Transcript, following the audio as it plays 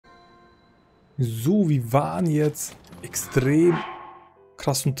So, wir waren jetzt extrem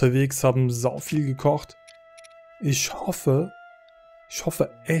krass unterwegs, haben sau viel gekocht. Ich hoffe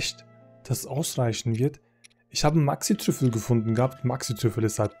echt, dass es ausreichen wird. Ich habe einen Maxi-Trüffel gefunden gehabt. Maxi-Trüffel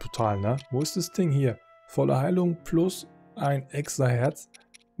ist halt brutal, ne? Wo ist das Ding hier? Volle Heilung plus ein extra Herz.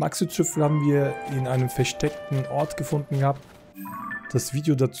 Maxi-Trüffel haben wir in einem versteckten Ort gefunden gehabt. Das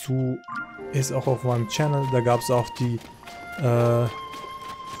Video dazu ist auch auf meinem Channel. Da gab es auch die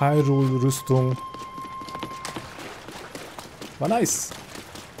Hyrule-Rüstung. War nice.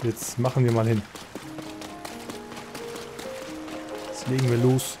 Jetzt machen wir mal hin. Jetzt legen wir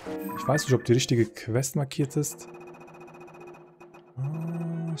los. Ich weiß nicht, ob die richtige Quest markiert ist.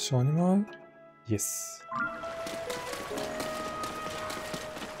 Schauen wir mal. Yes.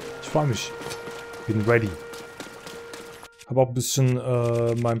 Ich freue mich. Bin ready. Habe auch ein bisschen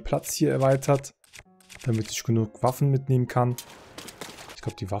meinen Platz hier erweitert, damit ich genug Waffen mitnehmen kann. Ich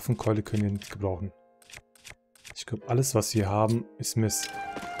glaube, die Waffenkeule können wir nicht gebrauchen. Ich glaube, alles, was wir haben, ist Mist.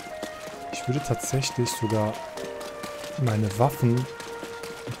 Ich würde tatsächlich sogar meine Waffen mit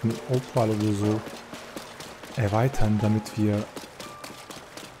einem Opal oder so erweitern, damit wir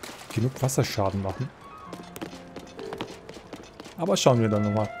genug Wasserschaden machen. Aber schauen wir dann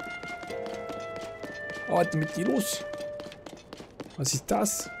nochmal. Oh, was ist mit dir los? Was ist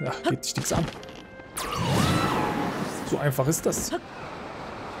das? Ja, geht dich nichts an. So einfach ist das.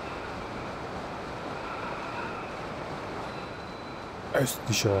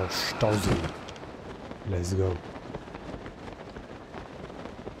 Östlicher Stausee. Let's go.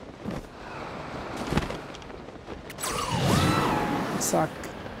 Zack.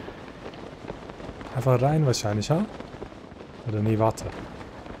 Einfach rein wahrscheinlich, ha? Oder nee, warte.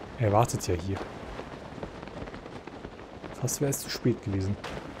 Er wartet ja hier. Fast wäre es zu spät gewesen.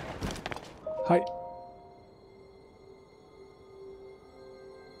 Hi.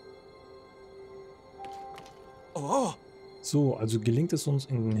 Oh. So, also gelingt es uns,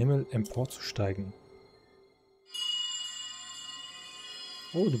 in den Himmel emporzusteigen.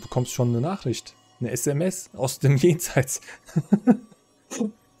 Oh, du bekommst schon eine Nachricht. Eine SMS aus dem Jenseits.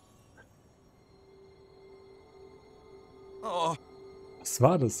 Oh. Was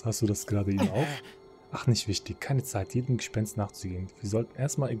war das? Hast du das gerade eben auch? Ach, nicht wichtig. Keine Zeit, jedem Gespenst nachzugehen. Wir sollten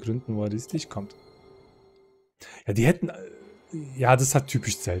erstmal ergründen, wo er richtig kommt. Ja, die hätten... Ja, das ist halt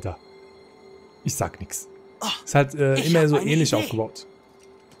typisch Zelda. Ich sag nichts. Ist halt immer so ähnlich aufgebaut.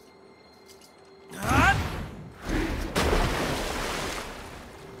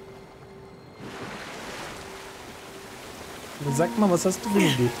 Sag mal, was hast du für eine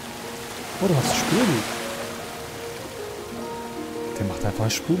Idee? Oh, du hast Sprudel. Der macht einfach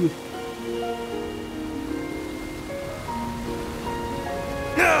einen Sprudel.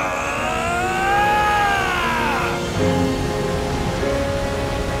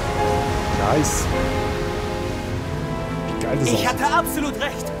 Nice. Wie geil das ist. Ich hatte absolut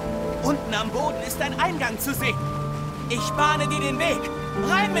recht. Unten am Boden ist ein Eingang zu sehen. Ich bahne dir den Weg.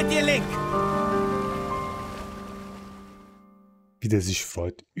 Rein mit dir, Link. Wie der sich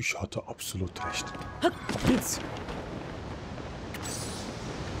freut. Ich hatte absolut recht. Auf geht's.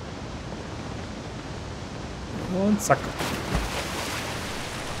 Und zack.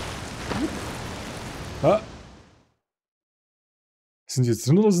 Sind die jetzt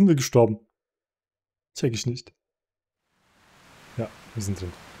drin oder sind wir gestorben? Check ich nicht. Ja, wir sind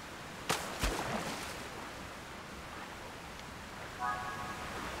drin.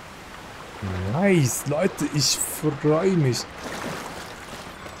 Nice, Leute, ich freue mich.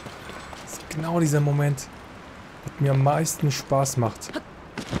 Das ist genau dieser Moment, der mir am meisten Spaß macht.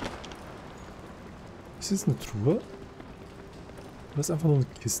 Ist das eine Truhe? Oder ist einfach nur eine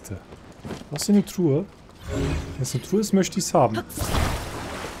Kiste? Was ist eine Truhe? Wenn es eine Truhe ist, möchte ich es haben.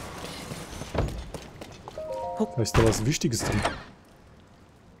 Vielleicht ist da was Wichtiges drin.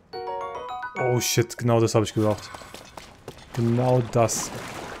 Oh shit, genau das habe ich gebraucht. Genau das.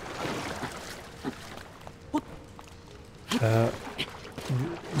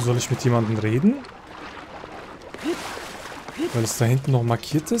 Soll ich mit jemandem reden? Weil es da hinten noch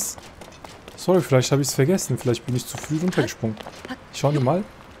markiert ist? Sorry, vielleicht habe ich es vergessen. Vielleicht bin ich zu früh runtergesprungen. Schauen wir mal.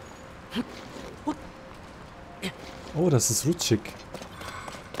 Oh, das ist rutschig.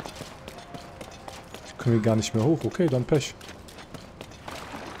 Ich komme hier gar nicht mehr hoch. Okay, dann Pech.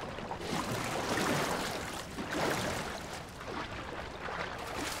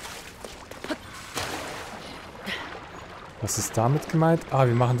 Was ist damit gemeint? Ah,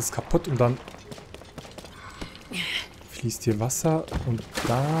 wir machen das kaputt und dann fließt hier Wasser und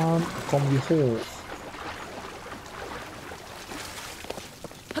dann kommen wir hoch.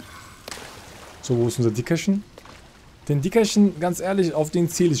 So, wo ist unser Dickerchen? Den Dickerchen, ganz ehrlich, auf den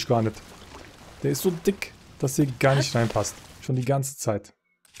zähle ich gar nicht. Der ist so dick, dass hier gar nicht reinpasst. Schon die ganze Zeit.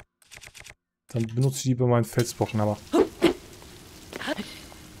 Dann benutze ich lieber meinen Felsbrocken,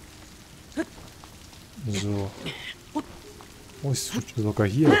 So. Oh, ich switche sogar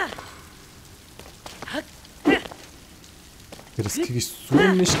hier. Ja, das kriege ich so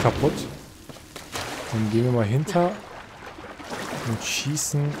nicht kaputt. Dann gehen wir mal hinter und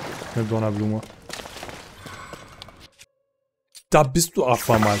schießen eine Donnerblume. Da bist du auf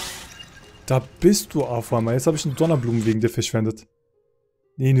einmal. Da bist du auf einmal. Jetzt habe ich eine Donnerblume wegen dir verschwendet.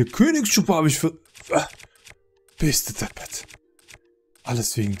 Nee, eine Königsschuppe habe ich für... Bist du deppert.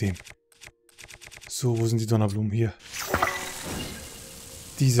 Alles wegen dem. So, wo sind die Donnerblumen? Hier.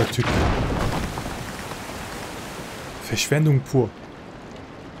 Dieser Typ. Verschwendung pur.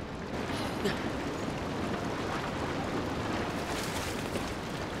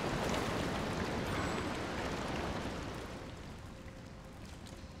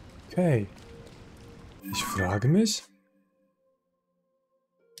 Okay. Ich frage mich.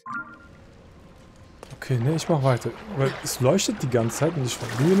 Okay, ne, ich mach weiter. Weil es leuchtet die ganze Zeit und ich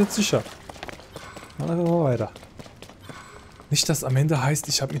bin mir nicht sicher. Machen wir mal weiter. Nicht, dass am Ende heißt,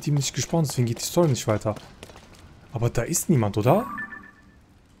 ich habe mit ihm nicht gesprochen, deswegen geht die Story nicht weiter. Aber da ist niemand, oder?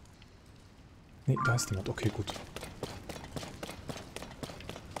 Ne, da ist niemand. Okay, gut.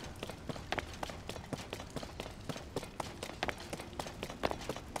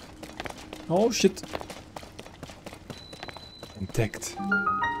 Oh, shit. Entdeckt.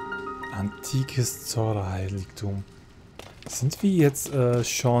 Antikes Zora-Heiligtum. Sind wir jetzt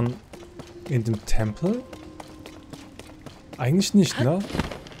schon in dem Tempel? Eigentlich nicht, ne?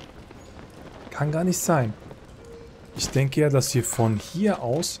 Kann gar nicht sein. Ich denke ja, dass wir von hier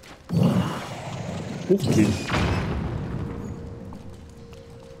aus hochgehen.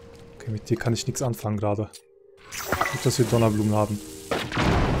 Okay, mit dir kann ich nichts anfangen gerade. Gut, dass wir Donnerblumen haben.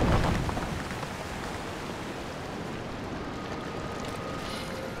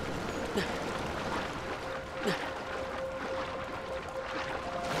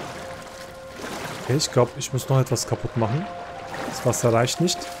 Okay, ich glaube, ich muss noch etwas kaputt machen. Das Wasser reicht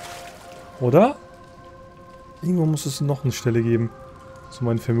nicht. Oder? Irgendwo muss es noch eine Stelle geben. So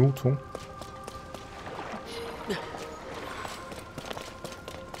meine Vermutung.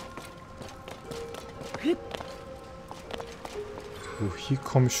 So, hier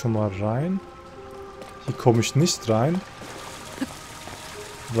komme ich schon mal rein. Hier komme ich nicht rein.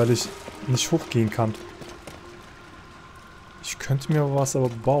 Weil ich nicht hochgehen kann. Ich könnte mir was aber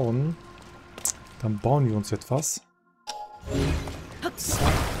bauen. Dann bauen wir uns etwas.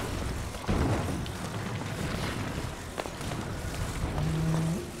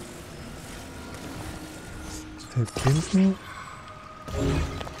 Verbinden.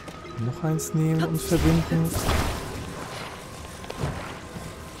 Noch eins nehmen und verbinden.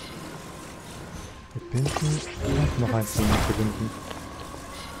 Verbinden und noch eins nehmen und verbinden.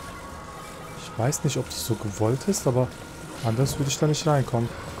 Ich weiß nicht, ob das so gewollt ist, aber anders würde ich da nicht reinkommen.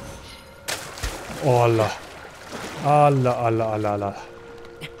 Oh, Allah. Allah, Allah, Allah, Allah.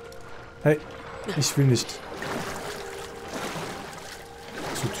 Hey, ich will nicht.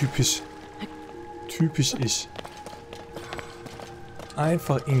 So typisch. Typisch ich.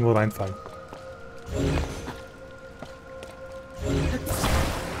 Einfach irgendwo reinfallen.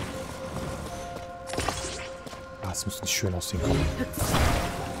 Ah, es muss nicht schön aussehen, komm.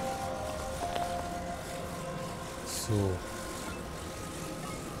 So.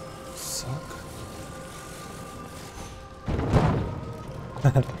 Zack.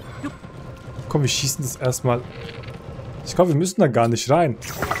 Komm, wir schießen das erstmal. Ich glaube, wir müssen da gar nicht rein. Wir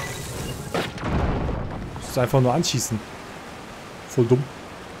müssen einfach nur anschießen. Voll dumm.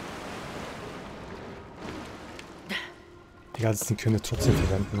 Egal, das Ding können wir trotzdem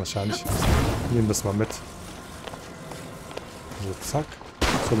verwenden wahrscheinlich. Wir nehmen das mal mit. So, zack.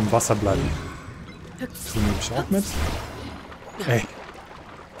 Soll im Wasser bleiben. So nehme ich auch mit. Ey.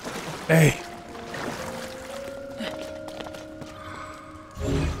 Ey.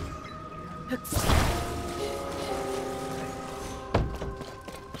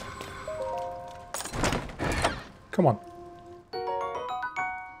 Come on.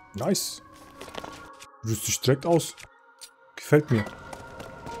 Nice. Rüst dich direkt aus. Gefällt mir.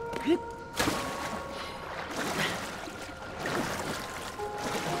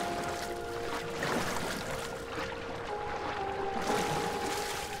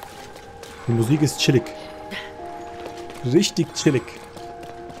 Die Musik ist chillig. Richtig chillig.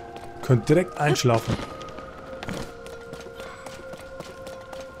 Könnt direkt einschlafen.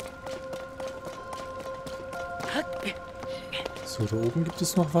 So, da oben gibt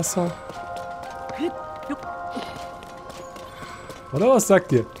es noch Wasser. Oder was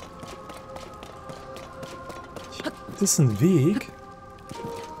sagt ihr? Gibt es einen Weg?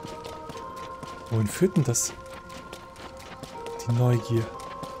 Wohin führt denn das? Die Neugier.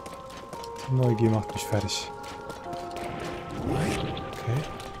 Die Neugier macht mich fertig. Okay.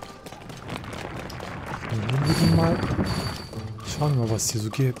 Dann gehen wir den mal. Schauen wir mal, was es hier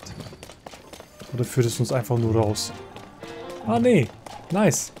so gibt. Oder führt es uns einfach nur raus? Ah, nee.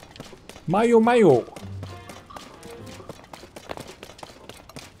 Nice. Mayo.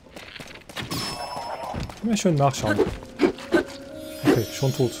 Mal schön nachschauen. Okay,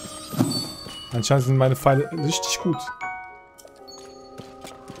 schon tot. Anscheinend sind meine Pfeile richtig gut.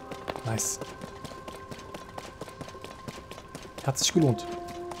 Nice. Hat sich gelohnt.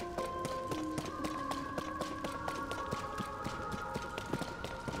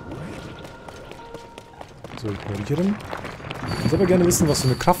 So, ignorieren. Ich würde aber gerne wissen, was für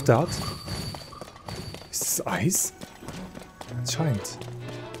eine Kraft der hat. Ist es Eis? Anscheinend.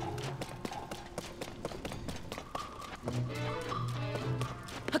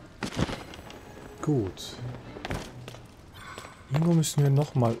 Gut. Irgendwo müssen wir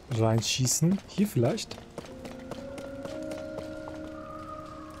nochmal reinschießen. Hier vielleicht?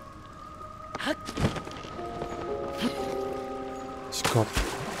 Ich glaube,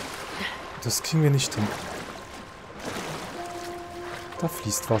 das kriegen wir nicht hin. Da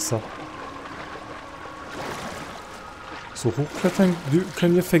fließt Wasser. So hochklettern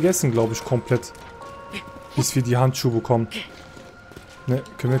können wir vergessen, glaube ich, komplett. Bis wir die Handschuhe bekommen. Ne,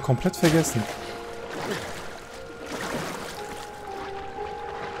 können wir komplett vergessen.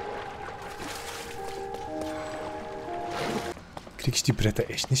 Krieg ich die Bretter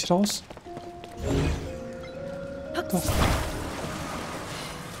echt nicht raus? Doch.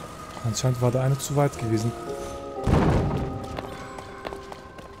 Anscheinend war der eine zu weit gewesen.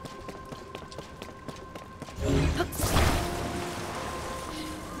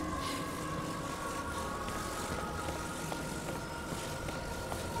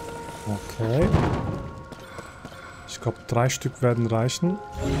 Okay. Ich glaube, 3 Stück werden reichen.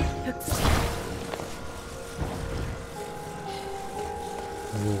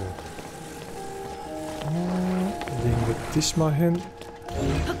 So. Legen wir dich mal hin.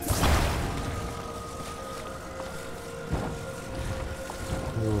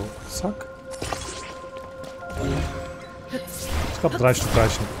 So, zack. Ich glaube, 3 Stück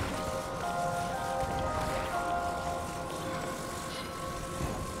reichen.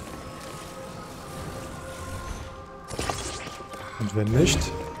 Und wenn nicht,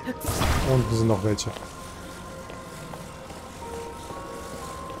 unten sind noch welche.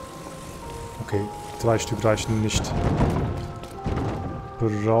 Okay, 3 Stück reichen nicht.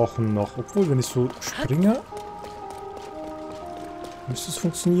 Brauchen noch. Obwohl, wenn ich so springe, müsste es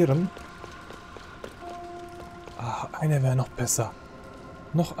funktionieren. Ah, einer wäre noch besser.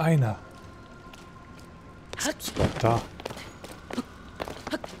 Noch einer. Was gibt's überhaupt da?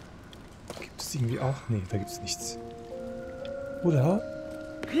 Gibt es irgendwie auch? Nee, da gibt es nichts. Oder?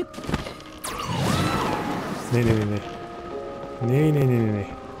 Nee. Nee.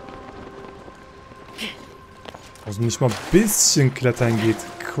 Also nicht mal ein bisschen klettern geht.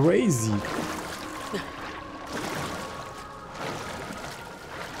 Crazy.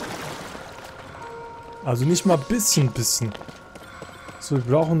 Also nicht mal ein bisschen. So, wir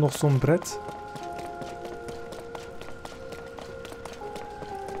brauchen noch so ein Brett.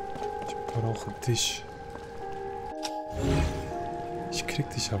 Ich brauche dich. Ich krieg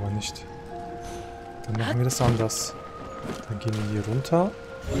dich aber nicht. Dann machen wir das anders. Dann gehen wir hier runter.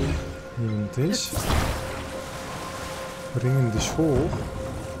 Nehmen dich. Bringen dich hoch.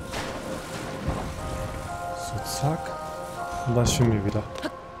 So, zack. Und dann schwimmen wir wieder.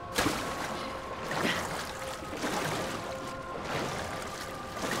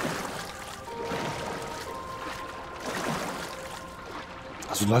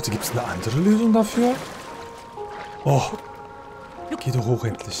 Also Leute, gibt es eine andere Lösung dafür? Oh. Geh doch hoch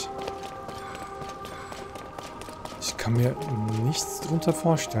endlich. Ich kann mir nichts drunter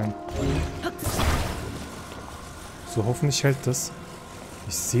vorstellen. So, hoffentlich hält das.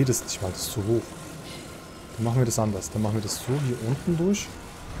 Ich sehe das nicht, weil das ist zu hoch. Dann machen wir das anders. Dann machen wir das so hier unten durch.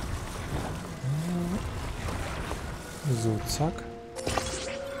 So, zack.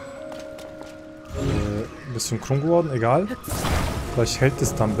 Ein bisschen krumm geworden, egal. Vielleicht hält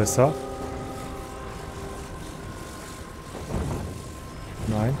es dann besser.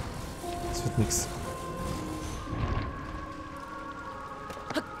 Nein, das wird nichts.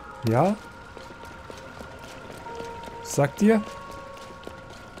 Ja? Was sagt ihr?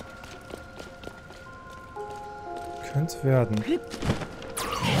 Könnte werden.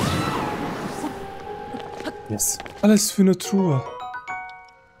 Yes. Alles für eine Truhe.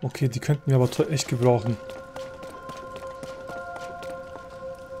 Okay, die könnten wir aber echt gebrauchen.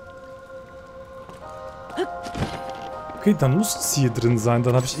 Okay, dann muss es hier drin sein.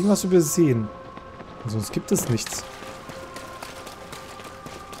 Dann habe ich irgendwas übersehen. Sonst gibt es nichts.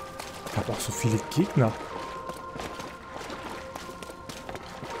 Ich habe auch so viele Gegner.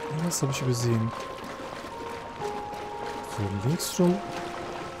 Irgendwas habe ich übersehen. So, links rum.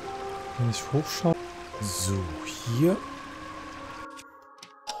 Wenn ich hochschaue. So, hier.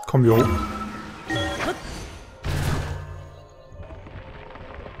 Kommen wir hoch.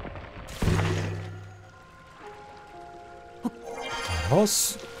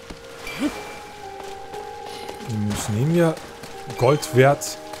 Raus. Wir müssen nehmen ja Gold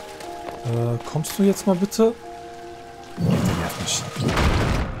wert. Kommst du jetzt mal bitte? Der nervt mich.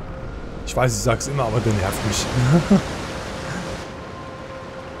 Ich weiß, ich sag's immer, aber der nervt mich.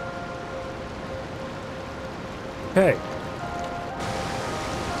 Okay.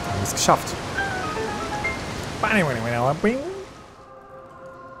 Haben wir es geschafft. Okay.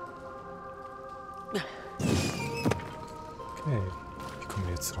 Wie kommen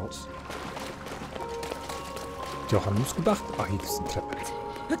wir jetzt raus? Habt ihr auch an uns gedacht? Ah, hier gibt es eine Treppe.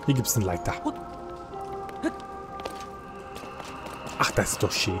 Hier gibt es eine Leiter. Ach, das ist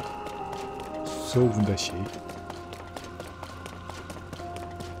doch schön. So wunderschön.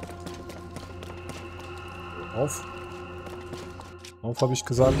 Auf. Auf, habe ich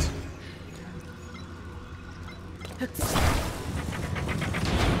gesagt.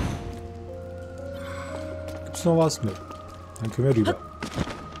 Gibt's noch was? Nö. Dann können wir rüber.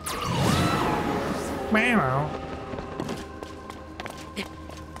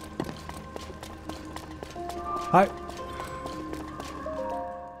 Hi.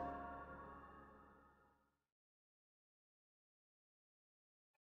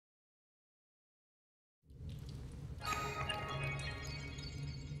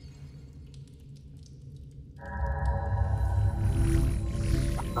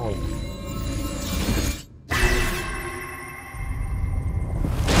 Au.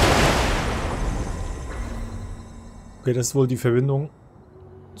 Okay, das ist wohl die Verbindung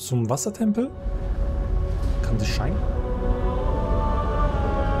zum Wassertempel. Kann das sein?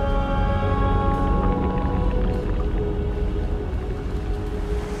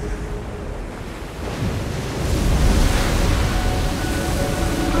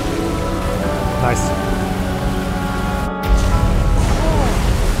 Nice.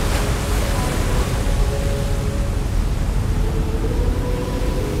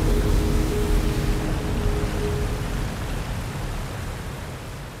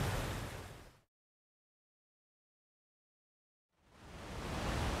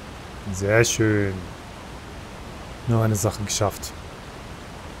 Sehr schön. Nur eine Sache geschafft.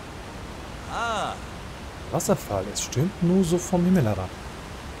 Ah. Wasserfall, es stürmt nur so vom Himmel herab.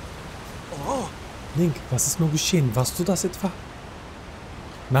 Oh. Link, was ist nur geschehen? Warst du das etwa?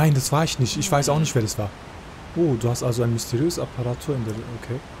 Nein, das war ich nicht. Ich weiß auch nicht, wer das war. Oh, du hast also ein mysteriöses Apparatur in der...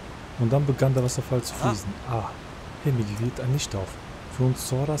 Okay. Und dann begann der Wasserfall zu fließen. Ah, hey, mir geht ein Licht auf. Für uns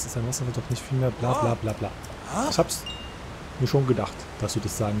Zoras ist ein Wasserfall doch nicht viel mehr bla bla bla bla. Ich hab's mir schon gedacht, dass du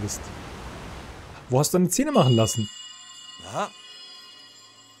das sagen wirst. Wo hast du deine Zähne machen lassen? Ja.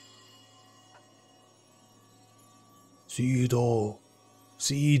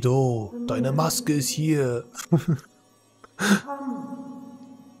 Sido, deine Maske ist hier.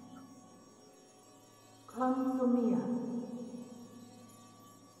 Komm zu mir.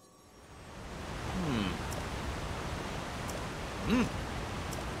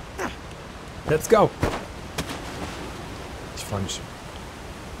 Let's go. Ich freue mich.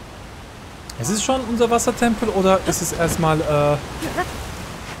 Es ist schon unser Wassertempel oder ist es erstmal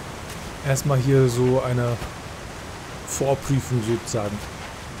hier so eine Vorprüfung sozusagen?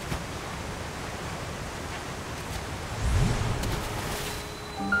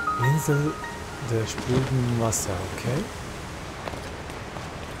 Insel der sprudelnden Wasser, okay.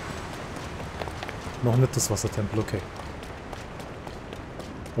 Noch nicht das Wassertempel, okay.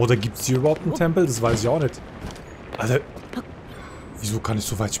 Oder gibt es hier überhaupt einen Tempel? Das weiß ich auch nicht. Alter, wieso kann ich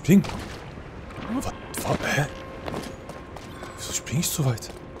so weit springen? Hä? Wieso springe ich so weit?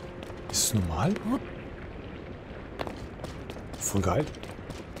 Ist es normal? Voll geil.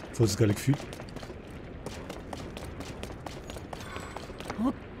 Voll das geile Gefühl.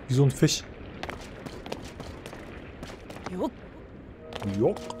 Wie so ein Fisch.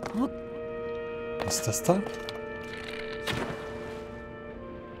 Jo. Was ist das da?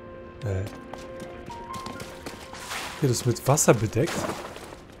 Hier, das ist mit Wasser bedeckt.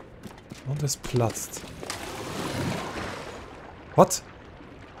 Und es platzt. What?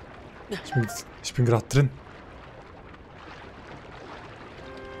 Ich bin gerade drin.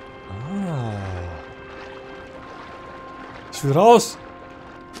 Ah. Ich will raus.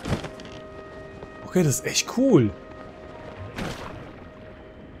 Okay, das ist echt cool.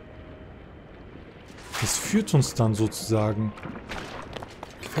 führt uns dann sozusagen.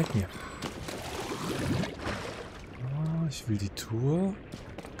 Gefällt mir. Oh, ich will die Tour.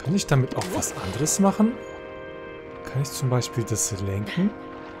 Kann ich damit auch was anderes machen? Kann ich zum Beispiel das lenken?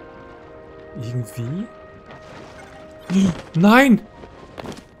 Irgendwie? Nein!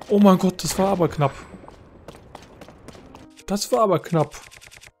 Oh mein Gott, das war aber knapp. Das war aber knapp.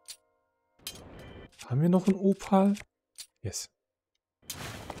 Haben wir noch einen Opal? Yes.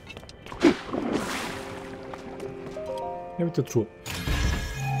 Ja, mit der Truhe.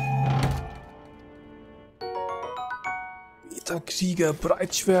 Wieder Krieger,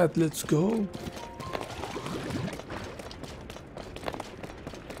 Breitschwert, let's go.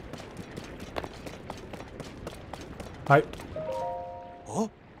 Hi. Oh?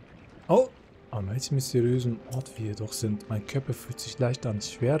 Oh, an welchem mysteriösen Ort wir jedoch sind. Mein Körper fühlt sich leicht an,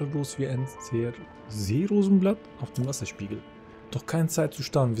 schwerelos wie ein Seerosenblatt auf dem Wasserspiegel. Doch keine Zeit zu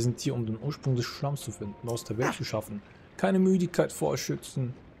starren, wir sind hier, um den Ursprung des Schlamms zu finden, aus der Welt zu schaffen. Keine Müdigkeit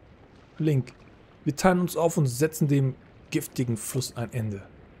vorschützen. Link, wir teilen uns auf und setzen dem giftigen Fluss ein Ende.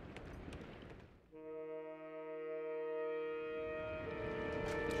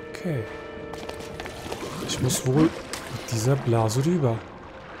 Okay. Ich muss wohl mit dieser Blase rüber.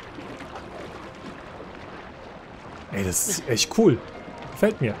 Ey, das ist echt cool.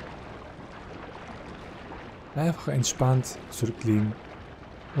 Gefällt mir. Einfach entspannt zurücklegen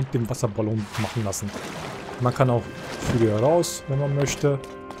und den Wasserballon machen lassen. Man kann auch früher raus, wenn man möchte.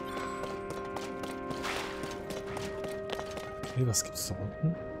 Okay, was gibt's da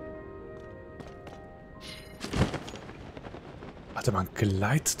unten? Warte, man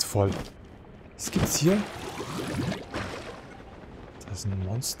gleitet voll. Was gibt's hier? Da ist ein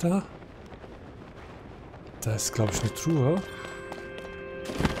Monster. Da ist, glaube ich, eine Truhe.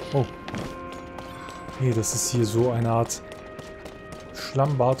 Oh. Nee, das ist hier so eine Art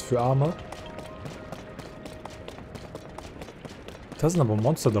Schlammbad für Arme. Da sind aber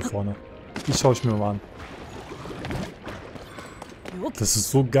Monster da vorne. Die schaue ich mir mal an. Das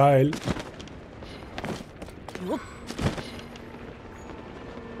ist so geil.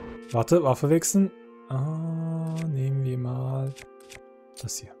 Warte, Waffe wechseln. Ah, nehmen wir mal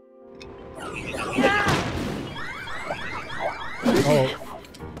das hier. Oh.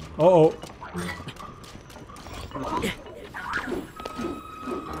 Oh oh.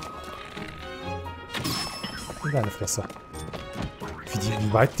 In deine Fresse.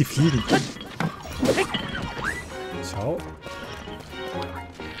 Wie weit die fliegen. Schau.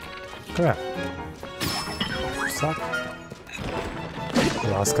 Komm her. Zack.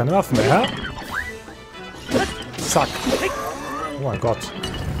 Du hast keine Waffen mehr. Zack. Oh mein Gott.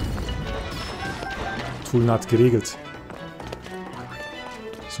 Truhen hat geregelt.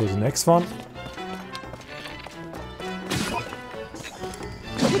 So, the next one.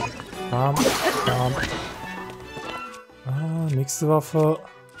 Bam, bam. Ah, nächste Waffe.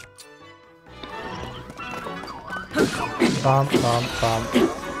 Bam, bam, bam.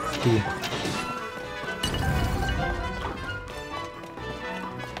 Die.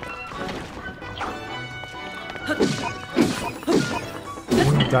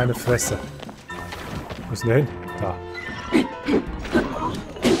 In deine Fresse. Wo ist denn der hin? Da.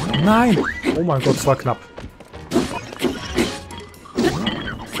 Nein! Oh mein Gott, das war knapp.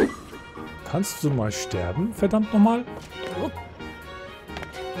 Kannst du mal sterben? Verdammt nochmal.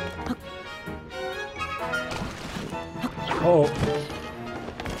 Oh.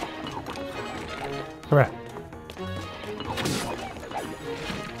 Komm her.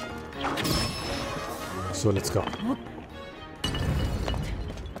 So, let's go.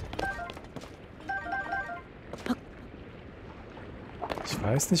 Ich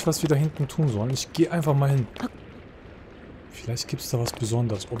weiß nicht, was wir da hinten tun sollen. Ich gehe einfach mal hin. Vielleicht gibt es da was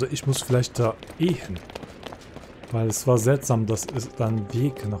Besonderes. Oder ich muss vielleicht da eh hin. Weil es war seltsam, dass es da einen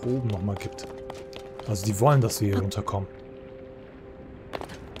Weg nach oben nochmal gibt. Also die wollen, dass wir hier runterkommen.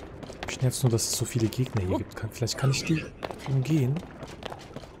 Ich bin jetzt nur, dass es so viele Gegner hier gibt. Vielleicht kann ich die umgehen.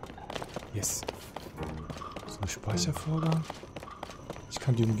 Yes. So ein Speichervorgang. Ich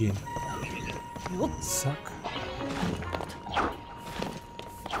kann die umgehen. Zack.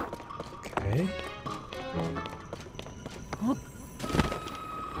 Okay.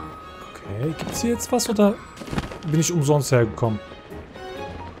 Okay, gibt's hier jetzt was oder bin ich umsonst hergekommen?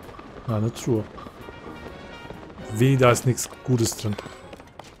 Na, eine Truhe. Weh, da ist nichts Gutes drin.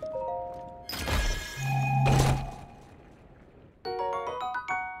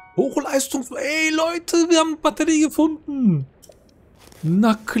 Hochleistungs... Ey, Leute, wir haben eine Batterie gefunden.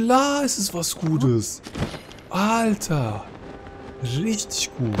 Na klar ist es was Gutes. Alter.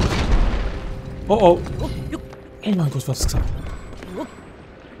 Richtig gut. Oh, oh. Oh mein Gott, was ist das?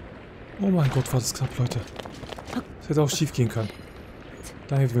 Oh mein Gott, war das knapp, Leute. Das hätte auch schief gehen können.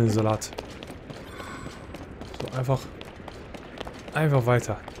 Danke für den Salat. So, einfach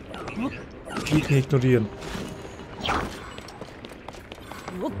weiter. Gegner ignorieren.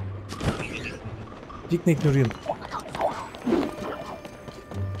 Gegner ignorieren.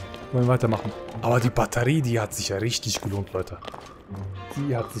 Wollen weitermachen. Aber die Batterie, die hat sich ja richtig gelohnt, Leute.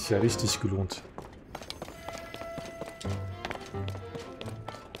 Die hat sich ja richtig gelohnt.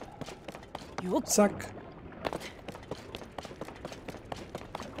 Zack.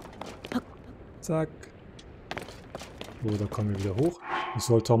 Zack. So, da kommen wir wieder hoch. Ich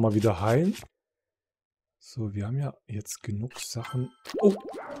sollte auch mal wieder heilen. So, wir haben ja jetzt genug Sachen. Oh!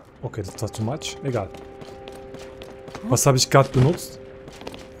 Okay, das war too much. Egal. Was habe ich gerade benutzt?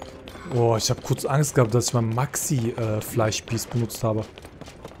 Oh, ich habe kurz Angst gehabt, dass ich mein Maxi-Fleischspieß benutzt habe.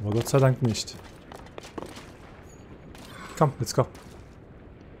 Aber Gott sei Dank nicht. Komm, let's go.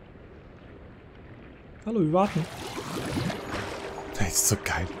 Hallo, wir warten. Das ist so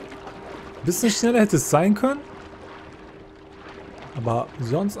geil. Ein bisschen schneller hätte es sein können. Aber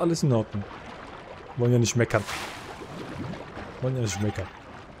sonst alles in Ordnung. Wollen ja nicht meckern. Wollen ja nicht meckern.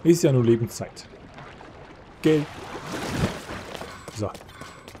 Ist ja nur Lebenszeit. Gell? So.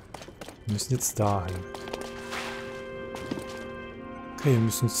 Wir müssen jetzt dahin. Okay, wir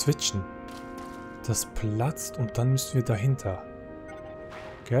müssen switchen. Das platzt und dann müssen wir dahinter.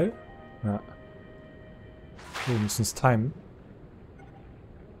 Gell? Ja. Okay, wir müssen es timen.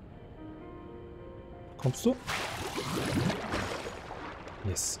 Kommst du?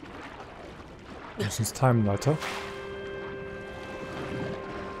 Yes. Wir müssen es timen, Leute.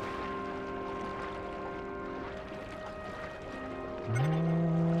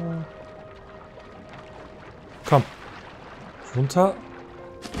 Komm. Runter.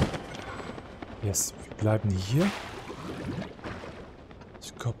 Yes, wir bleiben hier.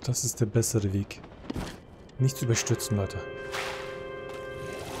 Ich glaube, das ist der bessere Weg. Nichts überstürzen, Leute.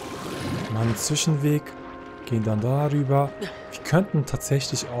 Machen einen Zwischenweg. Gehen dann darüber. Wir könnten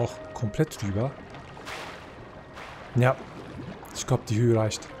tatsächlich auch komplett rüber. Ja. Ich glaube, die Höhe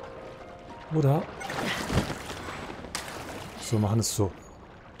reicht. Oder? So, machen es so.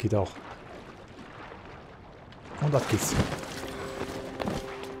 Geht auch. Und ab geht's.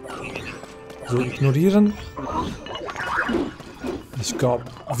 So, ignorieren. Ich glaube,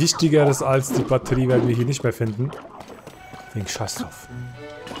 Wichtigeres als die Batterie werden wir hier nicht mehr finden. Wegen Scheiß drauf.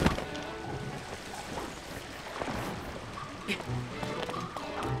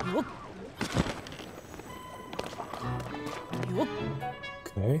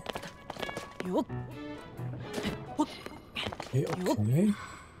 Okay. Okay, okay.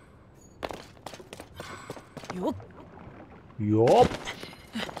 Jopp.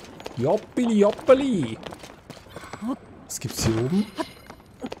 Joppeli, joppeli. Was gibt's hier oben?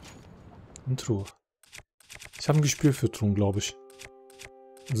 Eine Truhe. Ich habe ein Gespür für Truhen, glaube ich.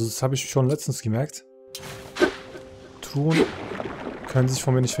 Also das habe ich schon letztens gemerkt. Truhen können sich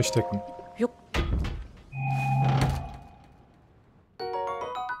vor mir nicht verstecken.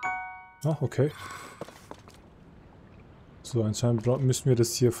 Ah, okay. So, anscheinend müssen wir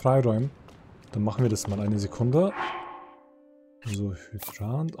das hier freiräumen. Dann machen wir das mal eine Sekunde. So,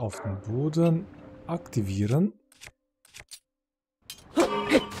 Hydrant auf den Boden aktivieren.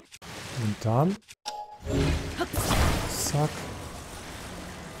 Und dann zack.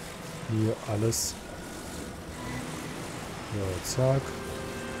 Hier alles. So, zack.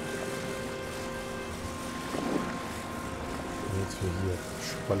 Damit wir hier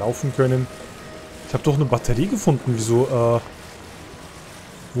überlaufen können. Ich habe doch eine Batterie gefunden. Wieso,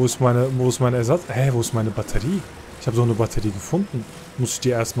 wo ist meine Ersatz? Hä, wo ist meine Batterie? Ich habe doch eine Batterie gefunden. Muss ich die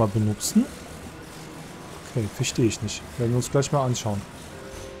erstmal benutzen? Okay, verstehe ich nicht. Werden wir uns gleich mal anschauen.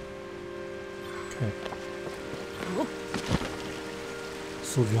 Okay.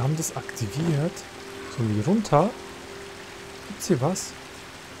 So, wir haben das aktiviert. So, wie runter. Gibt's hier was?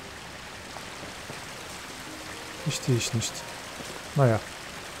 Verstehe ich nicht. Naja.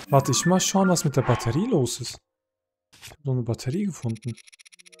 Warte, ich mal schauen, was mit der Batterie los ist. Ich habe noch eine Batterie gefunden.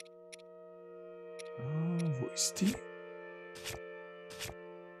 Wo ist die?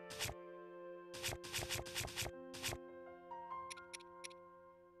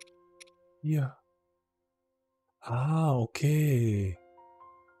 Hier. Ah, okay.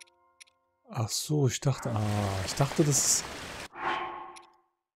 Ach so, ich dachte, das ist...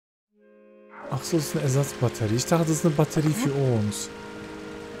 Ach so, das ist eine Ersatzbatterie. Ich dachte, das ist eine Batterie für uns.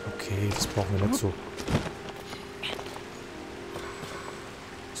 Okay, das brauchen wir nicht so.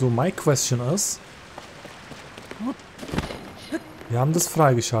 So, my question ist... Wir haben das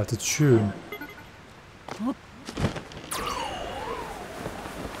freigeschaltet. Schön.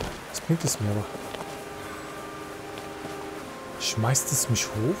 Jetzt bringt es mir aber? Schmeißt es mich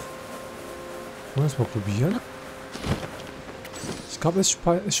hoch? Wollen wir es mal probieren? Ich glaube, es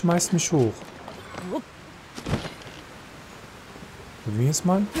schmeißt mich hoch. Probieren wir es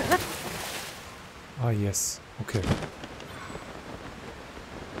mal? Ah, yes. Okay.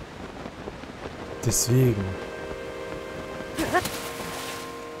 Deswegen.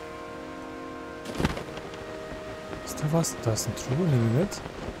 Ist da was? Da ist ein Truhen, nehmen wir mit.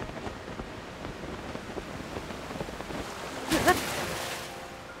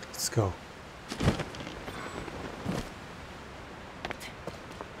 Let's go.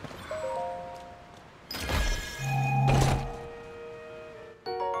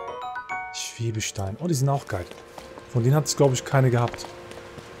 Schwebestein. Oh, die sind auch geil. Von denen hat es, glaube ich, keine gehabt.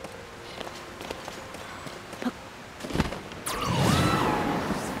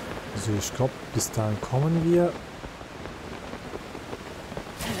 So, ich glaube, bis dahin kommen wir.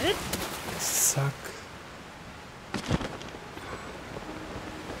 Zack.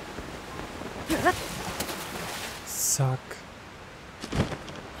 Zack.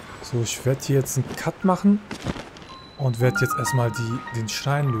 So, ich werde hier jetzt einen Cut machen. Und werde jetzt erstmal den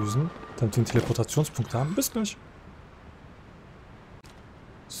Schrein lösen. Damit wir den Teleportationspunkt haben. Bis gleich.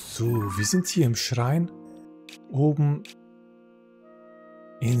 So, wir sind hier im Schrein. Oben.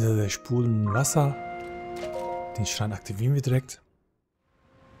 Insel der sprudelnden Wasser. Den Schrein aktivieren wir direkt.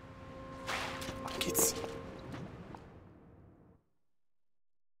 Ab geht's.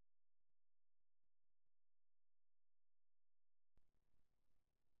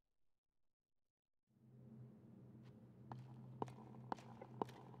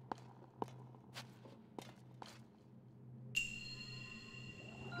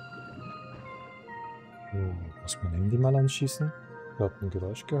 Muss mein Handy mal anschießen? Ich habe ein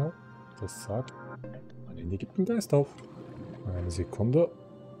Geräusch gehört, das sagt, mein Handy gibt einen Geist auf. Eine Sekunde.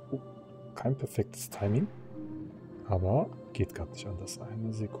 Oh, kein perfektes Timing. Aber geht gerade nicht anders.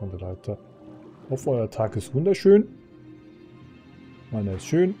 Eine Sekunde, Leute. Ich hoffe, euer Tag ist wunderschön. Meiner ist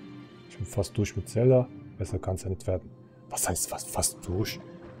schön. Ich bin fast durch mit Zelda. Besser kann es ja nicht werden. Was heißt fast durch?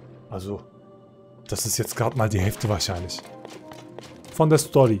 Also, das ist jetzt gerade mal die Hälfte wahrscheinlich. Von der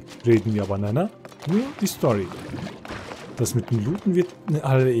Story reden wir aber, ne? Nur die Story. Das mit dem Looten wird eine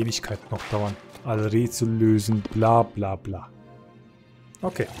alle Ewigkeit noch dauern. Alle Rätsel lösen, bla bla bla.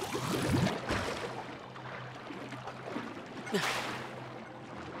 Okay.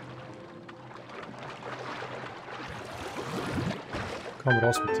 Komm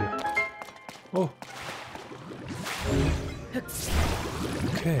raus mit dir. Oh.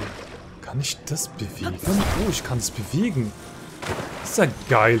 Okay. Kann ich das bewegen? Oh, ich kann es bewegen. Das ist ja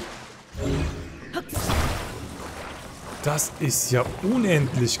geil. Das ist ja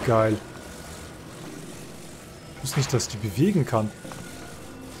unendlich geil. Ich wusste nicht, dass ich die bewegen kann.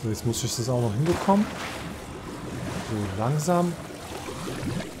 So, jetzt muss ich das auch noch hinbekommen. So, langsam.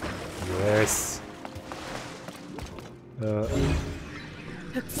 Yes.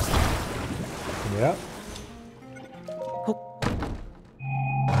 Ja.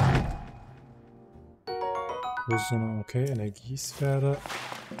 Wo ist noch? Okay, Energiesphäre.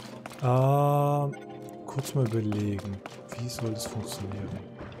 Kurz mal überlegen. Wie soll das funktionieren?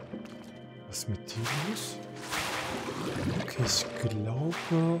 Was ist mit dir los? Okay, ich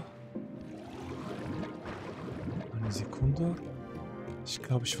glaube... Eine Sekunde. Ich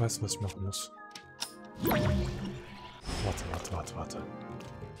glaube, ich weiß, was ich machen muss. Warte.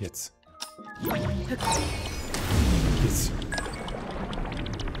 Jetzt. Jetzt.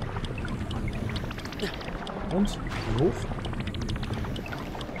 Und? Hoch?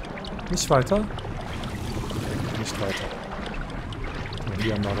 Nicht weiter? Nicht weiter. Und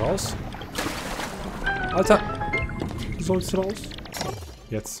hier mal raus. Alter! Du sollst raus.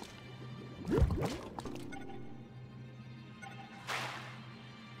 Jetzt.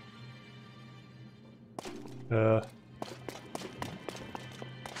 Nein,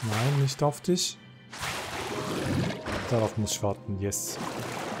 nicht auf dich. Darauf muss ich warten. Yes.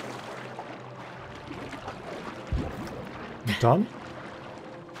 Und dann?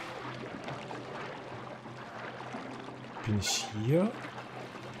 Bin ich hier?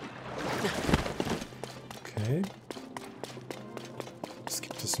 Okay. Was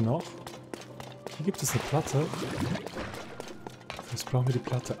gibt es noch? Hier gibt es eine Platte. Jetzt brauchen wir die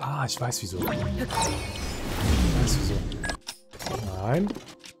Platte. Ah, ich weiß wieso. Nein.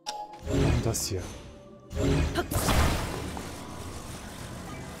 Und das hier. Wir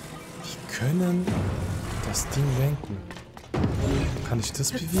können das Ding lenken. Kann ich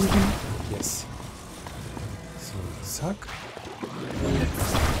das bewegen? Yes. So, zack.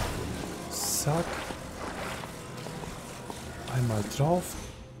 Zack. Einmal drauf.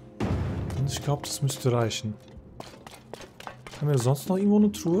 Und ich glaube, das müsste reichen. Haben wir sonst noch irgendwo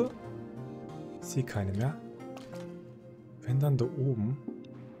eine Truhe? Ich sehe keine mehr. Wenn dann da oben.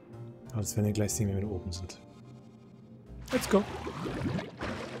 Aber das werden wir gleich sehen, wenn wir da oben sind. Let's go.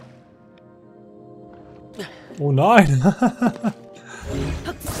 Oh nein!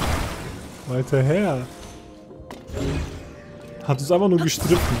 Weiter her. Hat uns einfach nur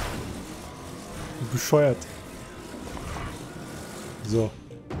gestriffen. Bescheuert. So.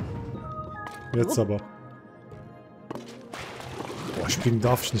 Jetzt aber. Boah, springen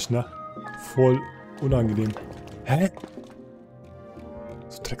darf ich nicht, ne? Voll unangenehm. Hä?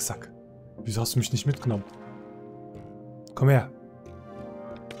 So Drecksack. Wieso hast du mich nicht mitgenommen? Komm her.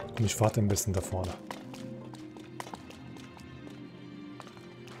 Und ich warte am besten da vorne.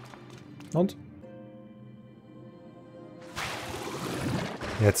 Und?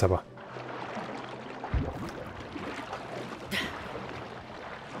 Jetzt aber.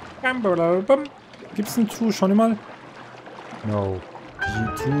 Gibt's eine Truhe schon mal? No.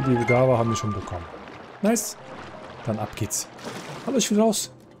 Die Truhe, die da war, haben wir schon bekommen. Nice. Dann ab geht's. Aber ich will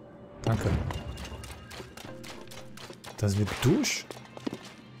raus. Danke. Da sind wir durch.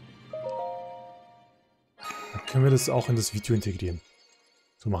 Dann können wir das auch in das Video integrieren.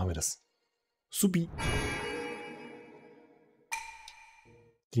 So machen wir das. Supi.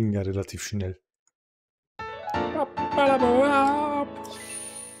 Ging ja relativ schnell.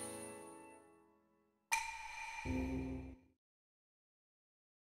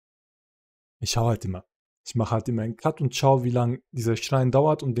 Ich schaue halt immer. Ich mache halt immer einen Cut und schaue, wie lange dieser Schrein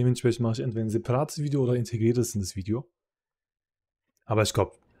dauert und dementsprechend mache ich entweder ein separates Video oder integriere es in das Video. Aber ich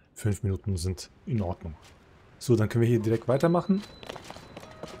glaube, 5 Minuten sind in Ordnung. So, dann können wir hier direkt weitermachen.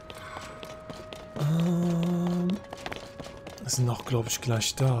 Wir sind noch, glaube ich,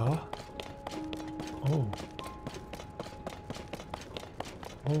 gleich da. Oh.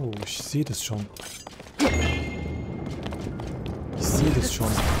 Oh, ich sehe das schon. Ich sehe das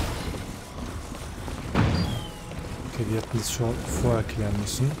schon. Okay, wir hätten das schon vorher klären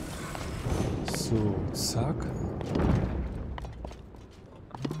müssen. So, zack.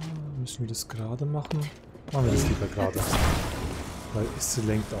 Müssen wir das gerade machen? Machen wir das lieber gerade. Weil es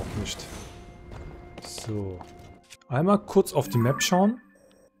lenkt auch nicht. So. Einmal kurz auf die Map schauen.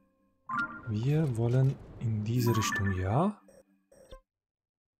 Wir wollen in diese Richtung, ja.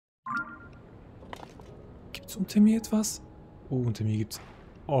 Gibt es unter mir etwas? Oh, unter mir gibt es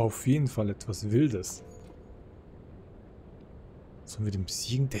auf jeden Fall etwas Wildes. Sollen wir den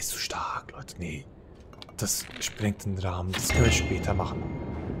besiegen? Der ist zu stark, Leute. Nee. Das sprengt den Rahmen. Das können wir später machen.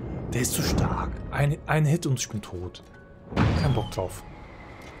 Der ist zu stark. Ein Hit und ich bin tot. Kein Bock drauf.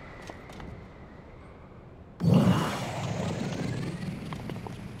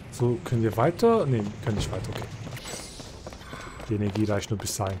 So, können wir weiter? Ne, wir können nicht weiter, okay. Die Energie reicht nur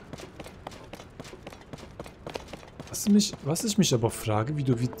bis dahin. Was ich mich aber frage,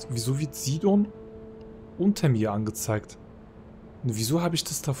 wieso wird Sidon unter mir angezeigt? Und wieso habe ich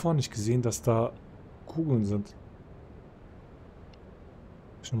das davor nicht gesehen, dass da Kugeln sind?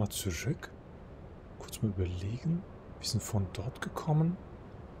 Ich nochmal zurück. Kurz mal überlegen. Wir sind von dort gekommen.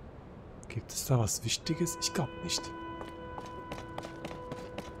 Gibt es da was Wichtiges? Ich glaube nicht.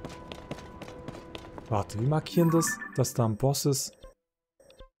 Warte, wir markieren das, dass da ein Boss ist.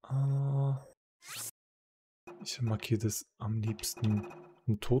 Ich markiere das am liebsten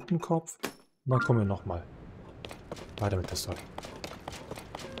einen Totenkopf. Und dann kommen wir nochmal. Weiter mit der Story.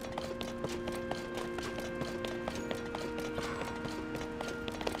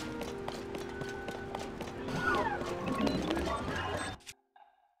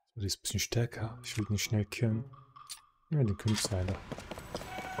 Die ist ein bisschen stärker. Ich will ihn nicht schnell killen. Ja, den Königsleider.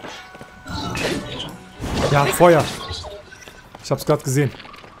 Ja, Feuer. Ich hab's gerade gesehen.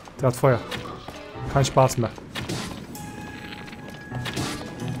 Der hat Feuer. Kein Spaß mehr.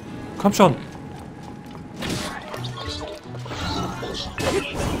 Komm schon.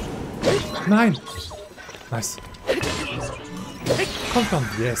 Nein. Nice. Komm schon.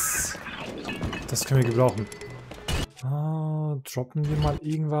 Yes. Das können wir gebrauchen. Droppen wir mal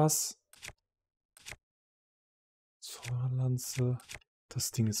irgendwas. Zora-Lanze.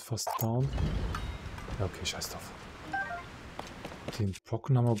 Das Ding ist fast down. Ja, okay, scheiß drauf. Den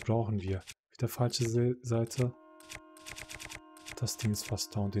Brockenhammer brauchen wir. Wieder falsche Seite. Das Ding ist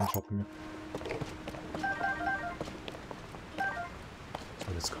fast down, den droppen wir.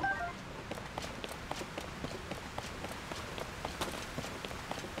 So, let's go.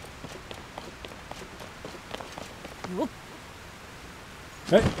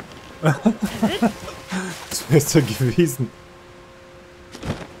 Hey! Das wäre so gewesen.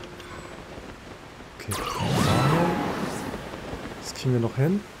 Okay. Das kriegen wir noch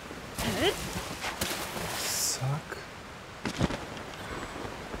hin.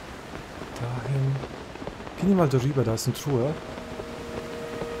 Gehen wir mal darüber, da ist eine Truhe.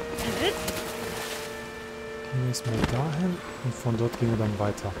 Gehen wir jetzt mal dahin und von dort gehen wir dann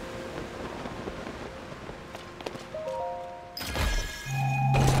weiter.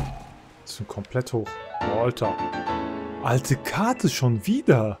 Das ist komplett hoch. Oh, Alter. Alte Karte schon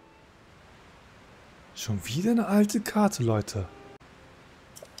wieder. Schon wieder eine alte Karte, Leute.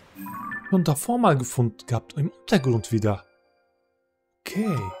 Und davor mal gefunden gehabt. Im Untergrund wieder.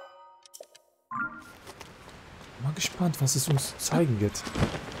 Okay. Mal gespannt, was es uns zeigen wird.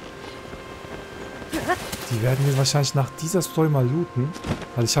 Die werden wir wahrscheinlich nach dieser Story mal looten.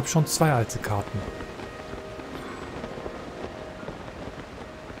 Weil ich habe schon 2 alte Karten.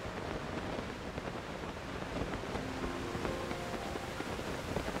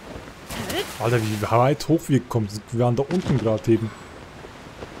 Alter, wie weit hoch wir gekommen sind. Wir waren da unten gerade eben.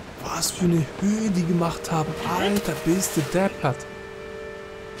 Was für eine Höhe die gemacht haben. Alter, bist du deppert.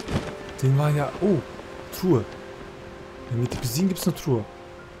 Den war ja... Oh, Truhe. Wenn wir die besiegen, gibt es eine Truhe.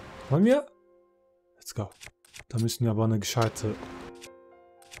 Wollen wir? Let's go. Da müssen wir aber eine gescheite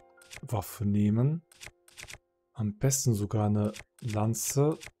Waffe nehmen. Am besten sogar eine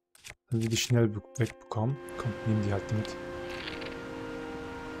Lanze. Wenn wir die schnell wegbekommen. Komm, nehmen die halt mit.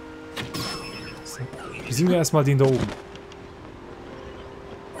 Besiegen wir erstmal den da oben.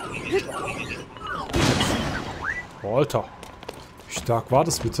 Oh, Alter. Wie stark war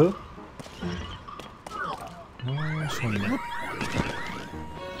das bitte? Oh, schon mal.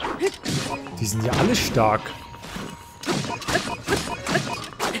 Die sind ja alle stark.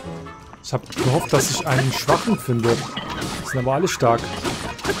 Ich habe gehofft, dass ich einen schwachen finde. Die sind aber alle stark.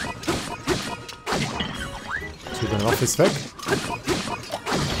 So, deine Waffe ist weg.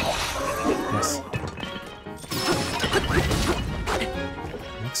 Nice.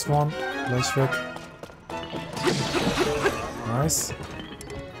 Next one. Gleich weg. Nice.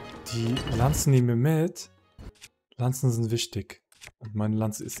 Die Lanzen nehmen wir mit. Lanzen sind wichtig. Und meine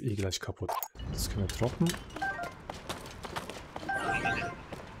Lanze ist eh gleich kaputt. Das können wir droppen.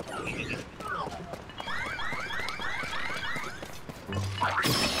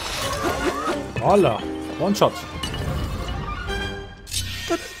 Holla! One-Shot!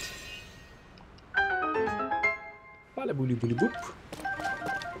 Ballabuli buli bup.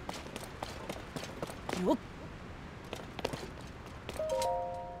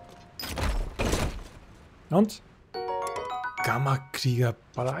 Und? Gamma-Krieger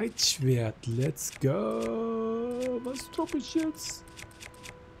Breitschwert. Let's go. Was droppe ich jetzt?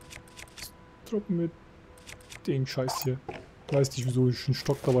 Droppen mit den Scheiß hier. Weiß nicht, wieso ich einen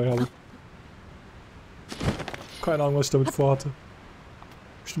Stock dabei habe. Keine Ahnung, was ich damit vorhatte.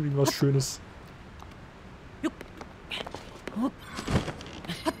 Bestimmt irgendwas Schönes.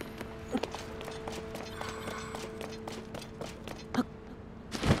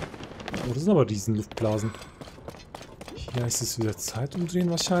 Oh, das sind aber riesen Luftblasen. Hier ist es wieder Zeit umdrehen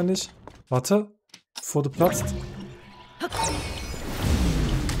wahrscheinlich. Warte, bevor du platzt.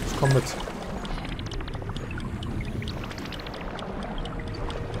 Ich komm mit.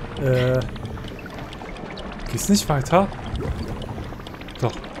 Geht's nicht weiter?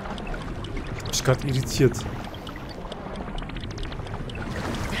 Doch. Hat mich gerade irritiert.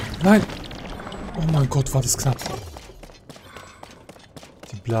 Nein! Oh mein Gott, war das knapp.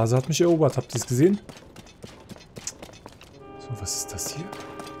 Die Blase hat mich erobert. Habt ihr es gesehen? So, was ist das hier?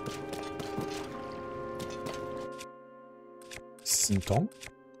 Ist es ein Dong?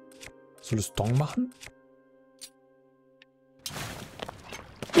 Soll es Dong machen?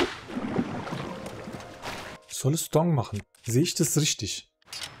 Soll es Dong machen? Sehe ich das richtig?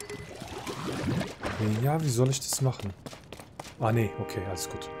 Ja, wie soll ich das machen? Ah, nee, okay, alles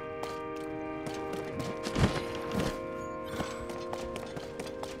gut.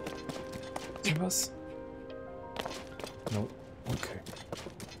 Hier was? No, okay.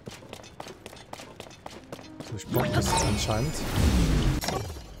 So, ich brauche das anscheinend.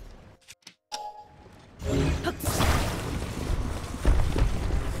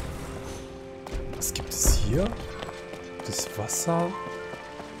 Was gibt es hier? Das Wasser.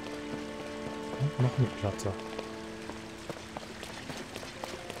 Und noch eine Platte.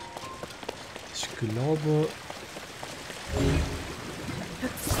 Ich glaube...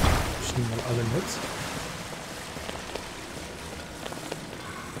 Ich nehme mal alle mit.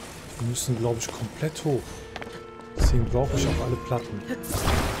 Wir müssen, glaube ich, komplett hoch. Deswegen brauche ich auch alle Platten.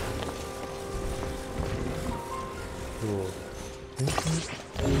 So. Hinten.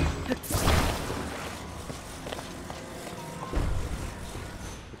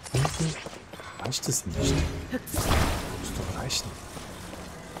 Hinten. Reicht es nicht? Muss doch reichen.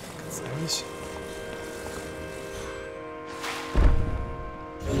 Ganz ehrlich.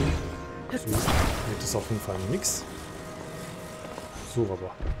 So, wird es auf jeden Fall nix. So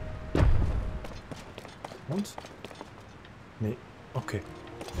aber. Und? Nee, okay.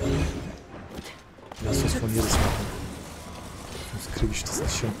 Lass uns von hier das machen. Sonst kriege ich das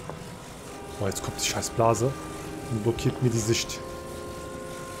nicht hin. Oh, jetzt kommt die scheiß Blase und blockiert mir die Sicht.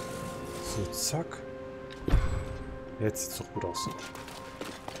 So, zack. Jetzt sieht's doch gut aus.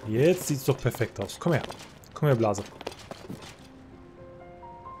 Jetzt sieht's doch perfekt aus. Komm her. Komm her, Blase.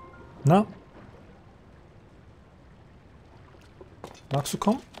 Na? Magst du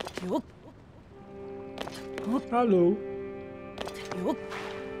kommen? Hallo.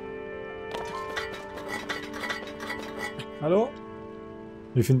 Hallo?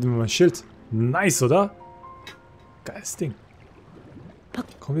 Wie finden wir mein Schild? Nice, oder? Geiles Ding.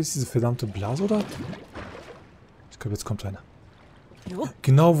 Kommt jetzt diese verdammte Blase, oder? Ich glaube, jetzt kommt einer.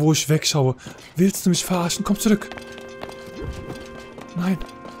 Genau, wo ich wegschaue. Willst du mich verarschen? Komm zurück. Nein.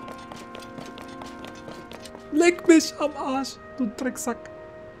 Leck mich am Arsch, du Drecksack.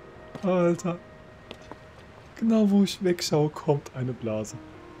 Alter. Genau, wo ich wegschaue, kommt eine Blase.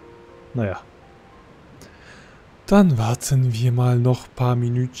 Naja. Dann warten wir mal noch ein paar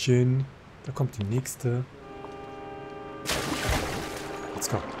Minütchen. Da kommt die nächste. Let's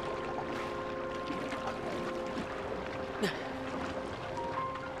go.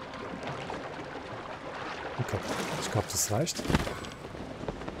 Okay, ich glaube, das reicht.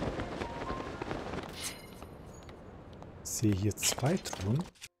 Ich sehe hier 2 Truhen.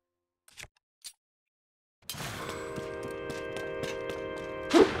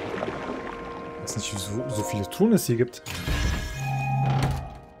 Ich weiß nicht, wieso so viele Truhen es hier gibt.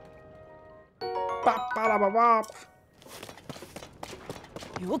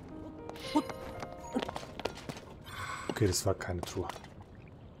 Okay, das war keine Truhe.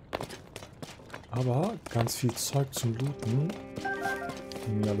 Aber ganz viel Zeug zum Looten.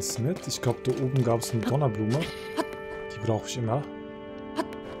 Nehmen wir alles mit. Ich glaube, da oben gab es eine Donnerblume. Die brauche ich immer.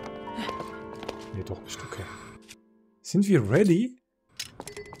 Nee, doch nicht. Okay. Sind wir ready?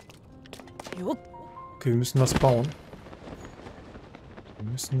 Okay, wir müssen was bauen.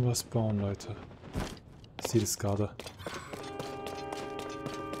 Wir müssen was bauen, Leute. Ich sehe das gerade.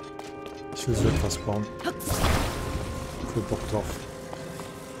 Ich will so etwas bauen. Voll Bock drauf.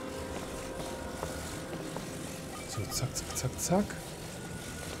 So, zack, zack, zack, zack.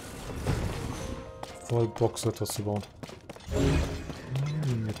 Voll Bock, so etwas zu bauen.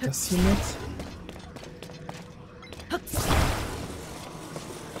 Nehmen wir das hier mit.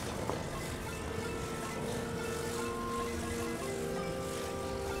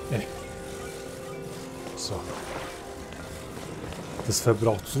 So. Das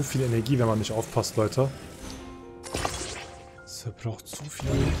verbraucht so viel Energie, wenn man nicht aufpasst, Leute. Das verbraucht so viel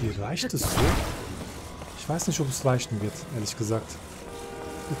Energie. Reicht es so? Ich weiß nicht, ob es reichen wird, ehrlich gesagt.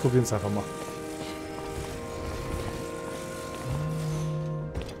 Wir probieren es einfach mal.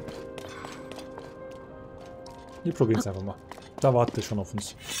 Wir probieren es einfach mal. Da wartet er schon auf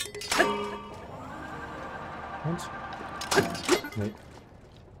uns. Und? Nee.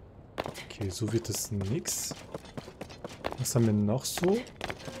 Okay, so wird es nix. Was haben wir noch so?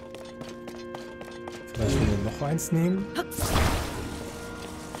 Vielleicht wollen wir noch eins nehmen.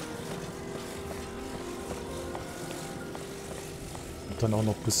 Und dann auch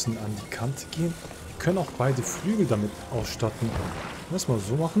noch ein bisschen an die Kante gehen. Wir können auch beide Flügel damit ausstatten. Lass mal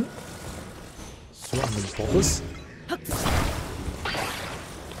so machen. So an den Bobbes.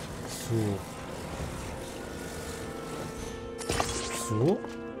 So. So.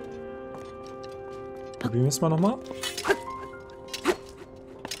 Probieren wir es mal nochmal.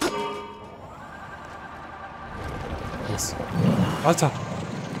 Yes. Alter!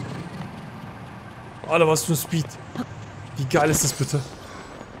 Alter, was für ein Speed! Wie geil ist das bitte?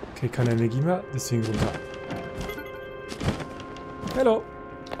 Okay, keine Energie mehr, deswegen runter. Hallo!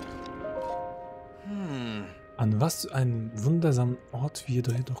 An was für einem wundersamen Ort wir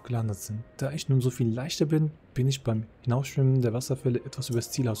doch gelandet sind. Da ich nun so viel leichter bin, bin ich beim Hinausschwimmen der Wasserfälle etwas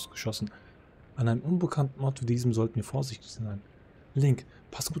übers Ziel ausgeschossen. An einem unbekannten Ort wie diesem sollten wir vorsichtig sein. Link,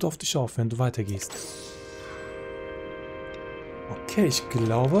 pass gut auf dich auf, wenn du weitergehst. Okay, ich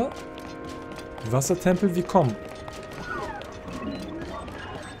glaube, Wassertempel, wir kommen.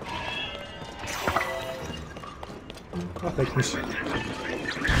 Ach, weg mich.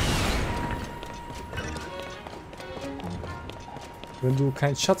 Wenn du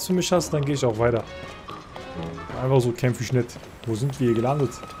keinen Schatz für mich hast, dann gehe ich auch weiter. Einfach so kämpfe ich nicht. Wo sind wir hier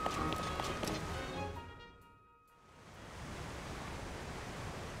gelandet?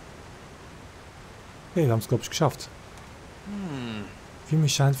 Okay, wir haben es, glaube ich, geschafft. Wie mir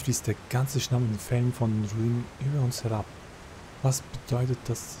scheint, fließt der ganze Schlamm in den Fällen von den Ruinen über uns herab. Was bedeutet,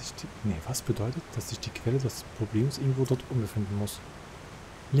 dass sich die... Nee, was bedeutet, dass sich die Quelle des Problems irgendwo dort oben befinden muss?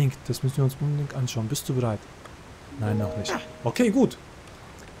 Link, das müssen wir uns unbedingt anschauen. Bist du bereit? Nein, noch nicht. Okay, gut.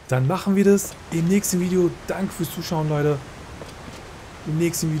 Dann machen wir das im nächsten Video. Danke fürs Zuschauen, Leute. Im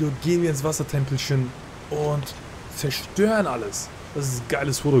nächsten Video gehen wir ins Wassertempelchen und zerstören alles. Das ist ein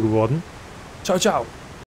geiles Foto geworden. Ciao, ciao.